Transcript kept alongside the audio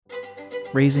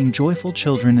Raising Joyful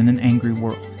Children in an Angry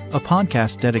World, a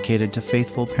podcast dedicated to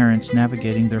faithful parents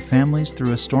navigating their families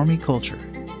through a stormy culture.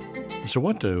 So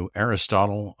what do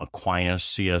Aristotle, Aquinas,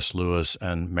 C.S. Lewis,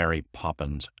 and Mary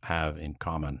Poppins have in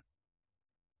common?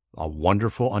 A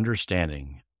wonderful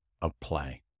understanding of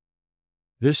play.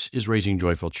 This is Raising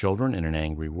Joyful Children in an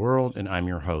Angry World, and I'm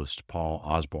your host, Paul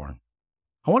Osborne.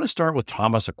 I want to start with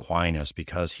Thomas Aquinas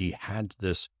because he had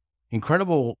this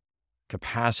incredible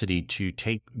capacity to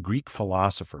take Greek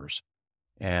philosophers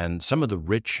and some of the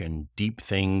rich and deep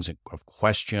things of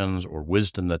questions or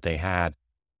wisdom that they had,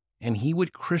 and he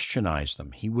would Christianize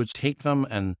them. He would take them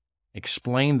and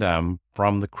explain them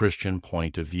from the Christian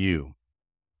point of view.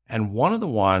 And one of the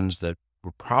ones that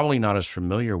we're probably not as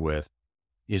familiar with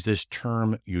is this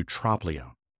term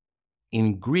eutroplia.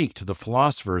 In Greek, to the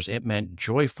philosophers, it meant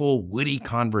joyful, witty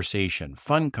conversation,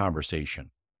 fun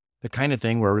conversation, the kind of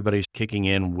thing where everybody's kicking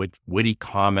in with witty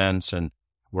comments and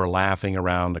we're laughing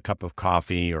around a cup of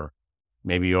coffee or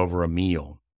maybe over a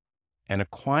meal. And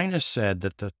Aquinas said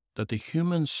that the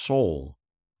human soul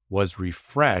was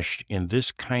refreshed in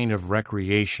this kind of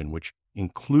recreation, which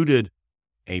included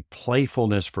a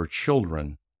playfulness for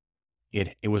children.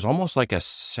 It was almost like a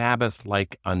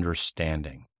Sabbath-like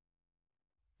understanding.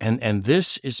 And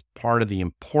this is part of the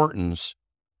importance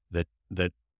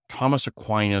that Thomas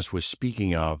Aquinas was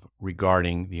speaking of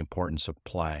regarding the importance of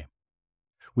play.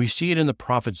 We see it in the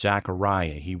prophet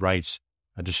Zechariah. He writes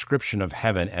a description of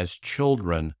heaven as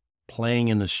children playing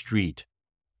in the street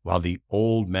while the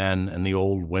old men and the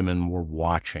old women were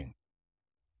watching.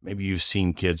 Maybe you've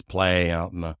seen kids play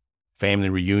out in the family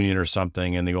reunion or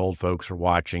something, and the old folks are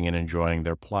watching and enjoying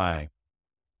their play.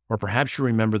 Or perhaps you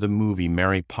remember the movie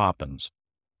Mary Poppins,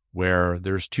 where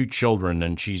there's two children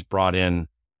and she's brought in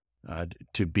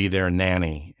to be their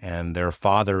nanny, and their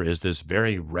father is this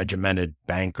very regimented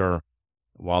banker,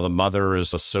 while the mother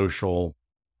is a social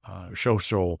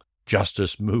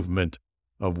justice movement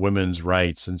of women's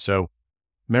rights. And so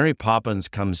Mary Poppins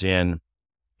comes in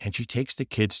and she takes the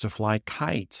kids to fly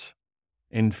kites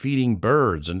and feeding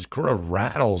birds and sort of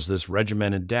rattles this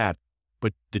regimented dad.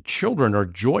 But the children are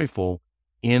joyful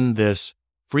in this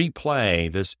free play,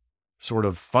 this sort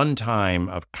of fun time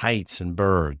of kites and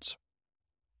birds.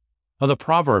 Now, the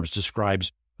Proverbs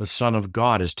describes the Son of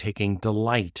God as taking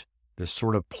delight, this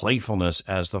sort of playfulness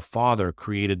as the Father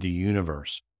created the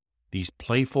universe. These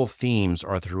playful themes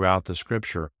are throughout the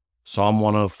Scripture. Psalm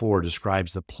 104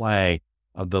 describes the play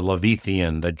of the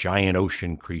Leviathan, the giant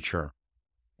ocean creature.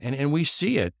 And we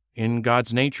see it in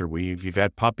God's nature. If you've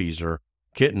had puppies or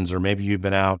kittens, or maybe you've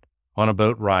been out on a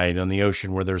boat ride on the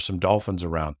ocean where there's some dolphins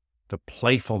around, the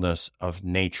playfulness of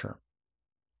nature.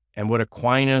 And what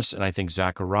Aquinas and I think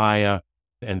Zechariah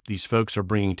and these folks are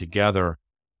bringing together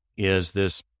is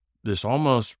this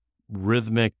almost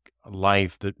rhythmic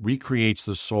life that recreates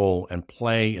the soul, and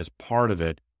play is part of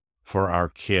it for our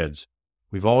kids.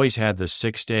 We've always had the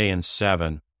 6 day and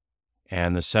 7,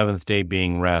 and the 7th day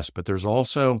being rest, but there's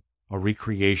also a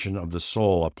recreation of the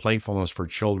soul, a playfulness for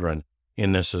children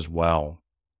in this as well.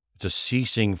 It's a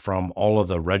ceasing from all of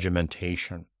the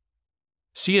regimentation.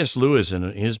 C.S. Lewis, in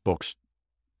his books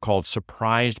called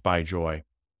Surprised by Joy,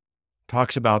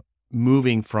 talks about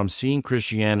moving from seeing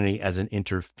Christianity as an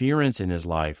interference in his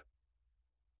life.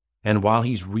 And while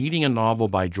he's reading a novel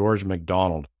by George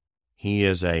MacDonald, he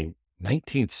is a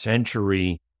 19th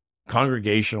century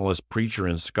Congregationalist preacher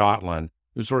in Scotland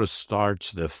who sort of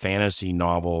starts the fantasy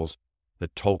novels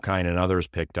that Tolkien and others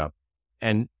picked up.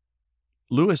 And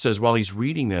Lewis says, while he's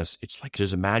reading this, it's like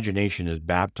his imagination is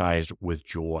baptized with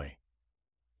joy.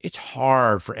 It's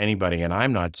hard for anybody, and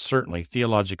I'm not certainly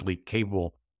theologically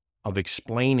capable of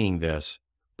explaining this,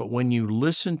 but when you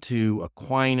listen to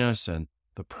Aquinas and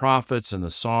the prophets and the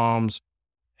Psalms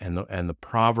and the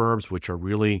Proverbs, which are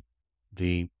really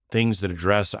the things that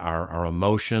address our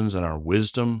emotions and our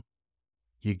wisdom,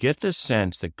 you get this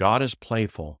sense that God is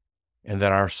playful and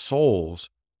that our souls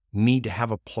need to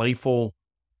have a playful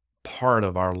part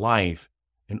of our life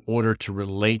in order to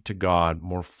relate to God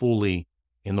more fully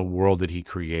in the world that he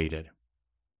created.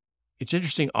 It's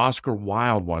interesting, Oscar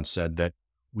Wilde once said that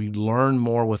we learn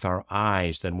more with our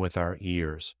eyes than with our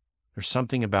ears. There's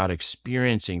something about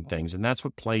experiencing things, and that's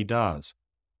what play does.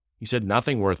 He said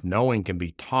nothing worth knowing can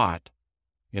be taught.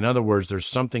 In other words, there's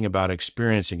something about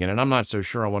experiencing it, and I'm not so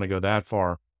sure I want to go that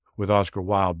far with Oscar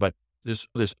Wilde, but this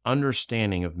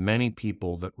understanding of many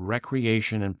people that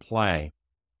recreation and play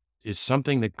is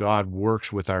something that God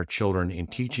works with our children in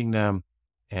teaching them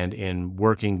and in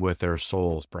working with their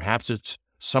souls. Perhaps it's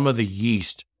some of the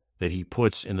yeast that he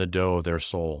puts in the dough of their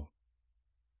soul.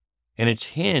 And it's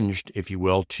hinged, if you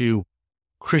will, to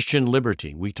Christian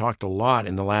liberty. We talked a lot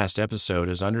in the last episode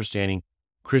as understanding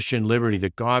Christian liberty,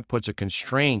 that God puts a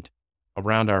constraint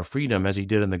around our freedom as he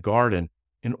did in the garden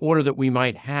in order that we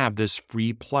might have this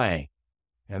free play.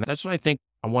 And that's what I think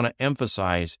I want to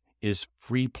emphasize is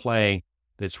free play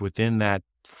that's within that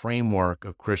framework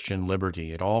of Christian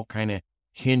liberty. It all kind of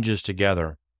hinges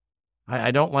together.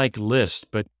 I don't like lists,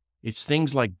 but it's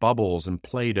things like bubbles and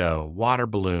Play-Doh, water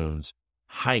balloons,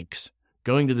 hikes,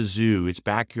 going to the zoo, it's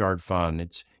backyard fun,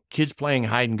 it's kids playing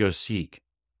hide and go seek.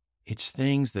 It's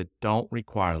things that don't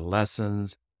require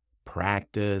lessons,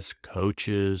 practice,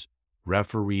 coaches,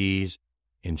 referees,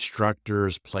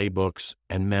 instructors, playbooks,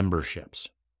 and memberships.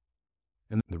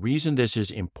 And the reason this is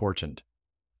important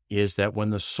is that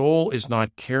when the soul is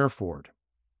not cared for,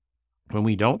 when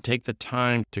we don't take the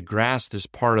time to grasp this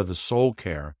part of the soul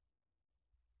care,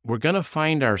 we're going to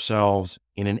find ourselves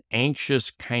in an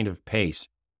anxious kind of pace.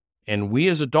 And we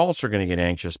as adults are going to get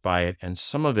anxious by it, and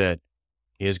some of it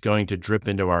is going to drip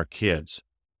into our kids.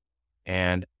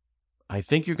 And I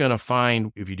think you're going to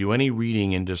find, if you do any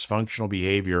reading in dysfunctional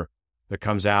behavior that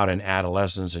comes out in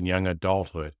adolescence and young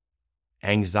adulthood,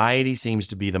 anxiety seems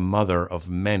to be the mother of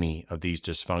many of these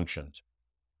dysfunctions.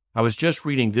 I was just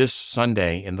reading this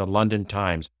Sunday in the London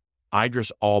Times,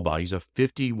 Idris Elba. He's a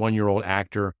 51-year-old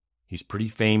actor. He's pretty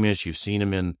famous. You've seen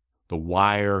him in The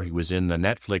Wire. He was in the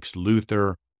Netflix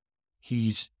Luther.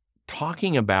 He's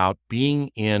talking about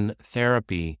being in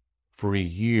therapy for a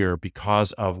year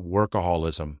because of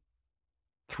workaholism.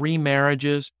 3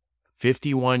 marriages,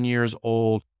 51 years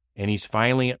old, and he's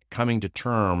finally coming to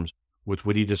terms with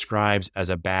what he describes as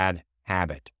a bad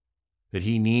habit, that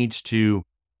he needs to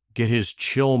get his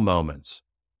chill moments,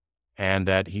 and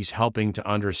that he's helping to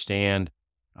understand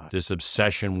this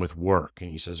obsession with work. And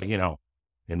he says,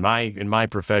 in my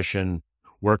profession,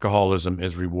 workaholism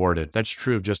is rewarded. That's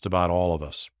true of just about all of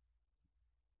us.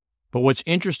 But what's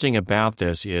interesting about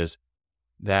this is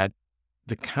that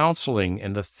the counseling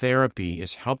and the therapy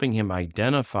is helping him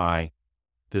identify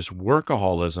this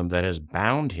workaholism that has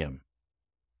bound him.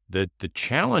 The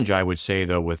challenge, I would say,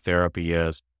 though, with therapy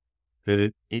is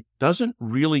that it doesn't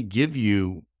really give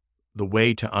you the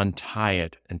way to untie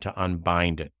it and to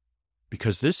unbind it,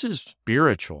 because this is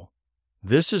spiritual.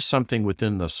 This is something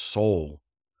within the soul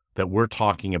that we're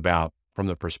talking about from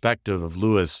the perspective of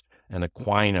Lewis and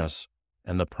Aquinas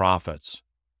and the prophets.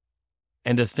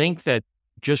 And to think that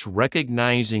just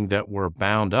recognizing that we're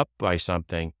bound up by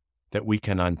something, that we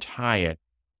can untie it,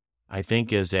 I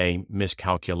think is a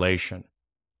miscalculation.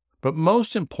 But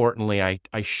most importantly,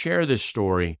 I share this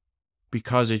story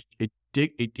because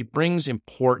it brings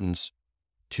importance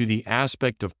to the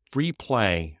aspect of free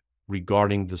play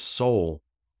regarding the soul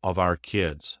of our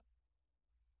kids.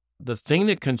 The thing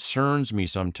that concerns me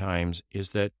sometimes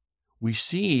is that we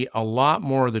see a lot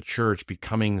more of the church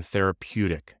becoming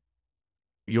therapeutic.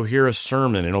 You'll hear a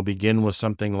sermon, and it'll begin with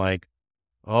something like,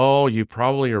 "Oh, you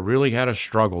probably really had a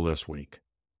struggle this week.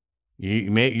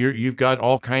 You've got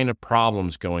all kind of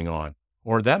problems going on."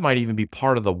 Or that might even be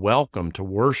part of the welcome to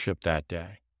worship that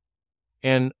day.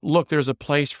 And look, there's a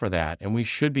place for that, and we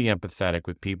should be empathetic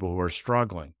with people who are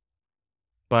struggling.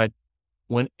 But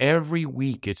when every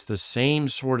week it's the same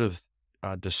sort of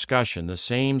discussion, the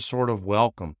same sort of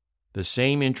welcome, the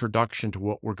same introduction to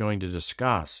what we're going to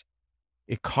discuss,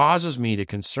 it causes me to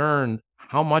concern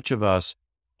how much of us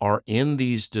are in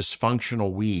these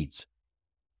dysfunctional weeds.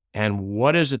 And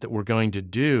what is it that we're going to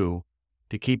do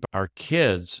to keep our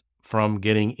kids from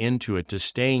getting into it, to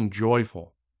staying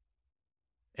joyful?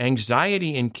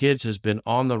 Anxiety in kids has been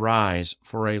on the rise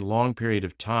for a long period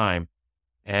of time,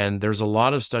 and there's a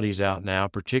lot of studies out now,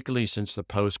 particularly since the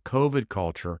post-COVID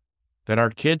culture, that our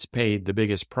kids paid the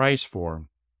biggest price for.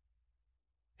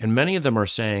 And many of them are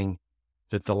saying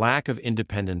that the lack of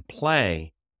independent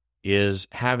play is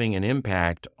having an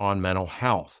impact on mental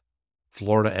health.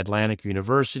 Florida Atlantic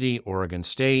University, Oregon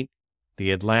State,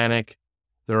 the Atlantic,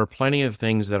 there are plenty of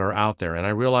things that are out there. And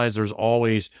I realize there's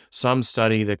always some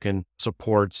study that can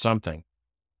support something.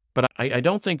 But I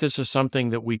don't think this is something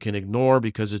that we can ignore,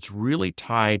 because it's really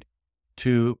tied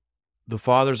to the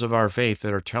fathers of our faith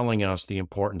that are telling us the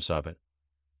importance of it.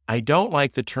 I don't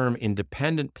like the term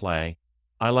independent play.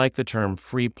 I like the term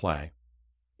free play.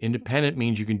 Independent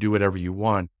means you can do whatever you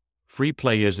want. Free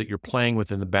play is that you're playing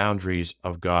within the boundaries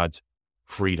of God's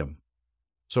freedom.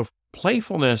 So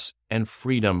playfulness and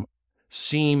freedom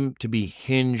seem to be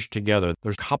hinged together.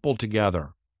 They're coupled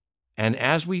together. And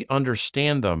as we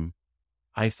understand them,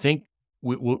 I think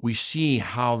we see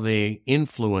how they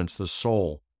influence the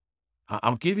soul.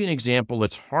 I'll give you an example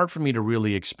that's hard for me to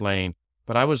really explain,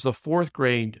 but I was the 4th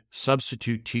grade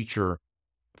substitute teacher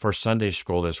for Sunday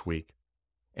school this week.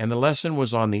 And the lesson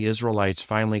was on the Israelites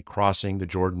finally crossing the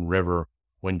Jordan River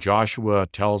when Joshua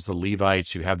tells the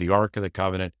Levites who have the Ark of the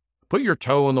Covenant, put your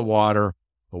toe in the water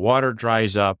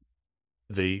dries up,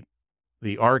 the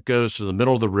Ark goes to the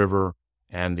middle of the river,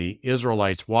 and the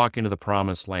Israelites walk into the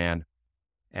promised land,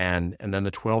 and then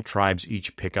the 12 tribes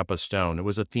each pick up a stone. It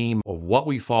was a theme of what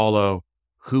we follow,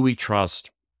 who we trust,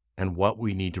 and what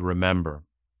we need to remember.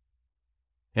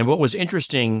 And what was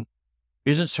interesting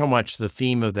isn't so much the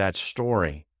theme of that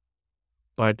story,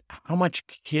 but how much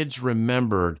kids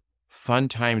remembered fun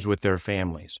times with their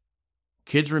families.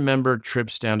 Kids remembered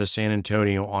trips down to San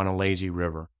Antonio on a lazy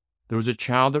river. There was a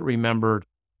child that remembered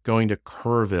going to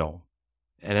Kerrville.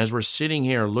 And as we're sitting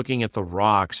here looking at the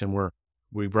rocks, and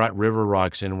we brought river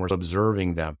rocks in and we're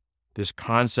observing them, this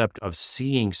concept of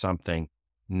seeing something,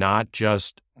 not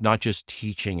just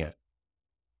teaching it.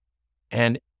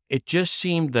 And it just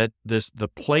seemed that the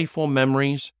playful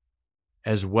memories,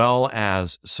 as well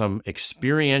as some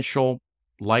experiential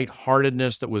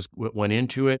lightheartedness that went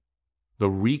into it, the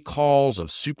recalls of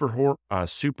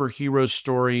superhero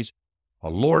stories, a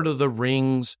Lord of the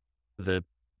Rings, the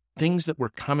things that were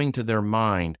coming to their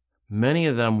mind, many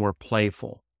of them were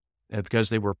playful because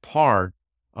they were part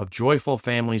of joyful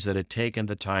families that had taken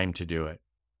the time to do it.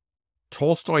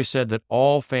 Tolstoy said that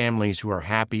all families who are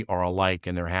happy are alike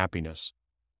in their happiness,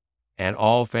 and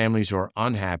all families who are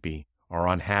unhappy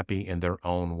in their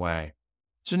own way.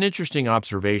 It's an interesting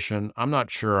observation. I'm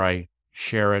not sure I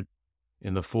share it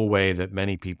in the full way that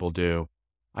many people do.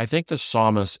 I think the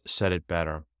psalmist said it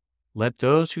better. Let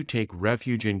those who take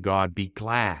refuge in God be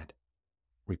glad,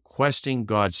 requesting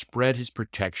God spread his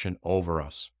protection over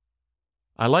us.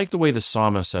 I like the way the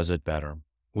psalmist says it better.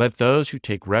 Let those who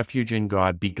take refuge in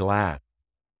God be glad,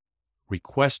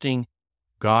 requesting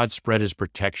God spread his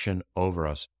protection over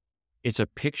us. It's a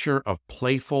picture of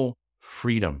playful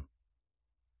freedom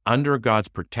under God's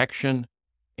protection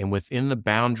and within the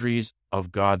boundaries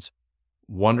of God's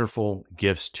wonderful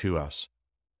gifts to us.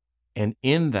 And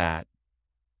in that,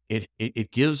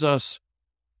 it gives us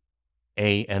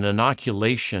an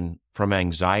inoculation from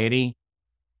anxiety,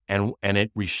 and it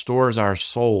restores our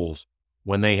souls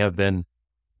when they have been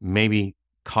maybe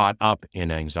caught up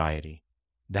in anxiety.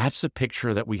 That's the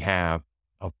picture that we have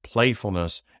of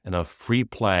playfulness and of free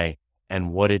play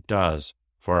and what it does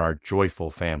for our joyful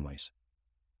families.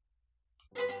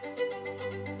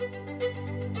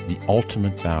 The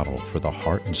ultimate battle for the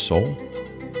heart and soul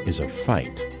is a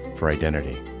fight for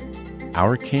identity.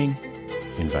 Our King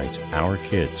invites our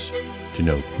kids to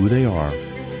know who they are,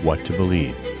 what to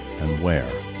believe, and where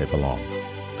they belong.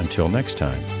 Until next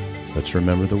time, let's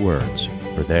remember the words,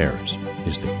 for theirs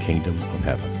is the kingdom of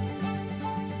heaven.